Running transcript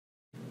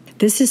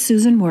This is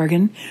Susan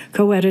Morgan,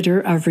 co-editor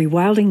of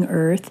Rewilding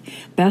Earth,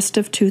 Best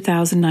of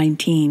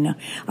 2019,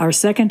 our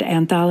second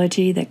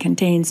anthology that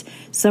contains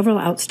several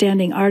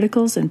outstanding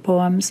articles and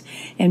poems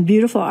and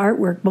beautiful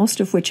artwork, most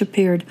of which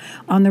appeared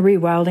on the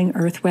Rewilding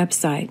Earth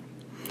website.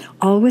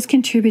 All was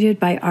contributed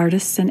by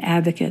artists and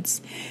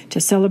advocates to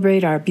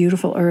celebrate our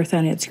beautiful earth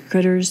and its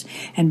critters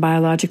and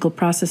biological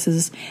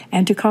processes,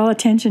 and to call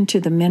attention to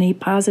the many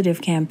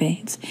positive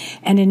campaigns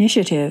and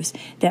initiatives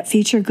that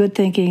feature good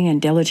thinking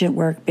and diligent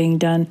work being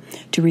done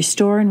to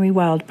restore and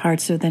rewild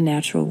parts of the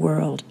natural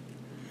world.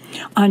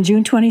 On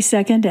June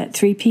 22nd at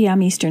 3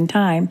 p.m. Eastern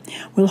Time,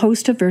 we'll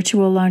host a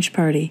virtual launch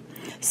party.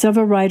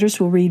 Several writers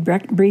will read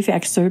brief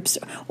excerpts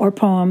or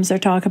poems or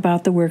talk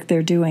about the work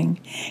they're doing.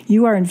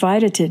 You are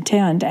invited to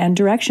attend, and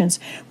directions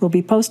will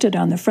be posted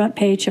on the front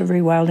page of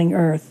Rewilding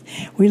Earth.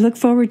 We look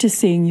forward to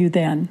seeing you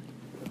then.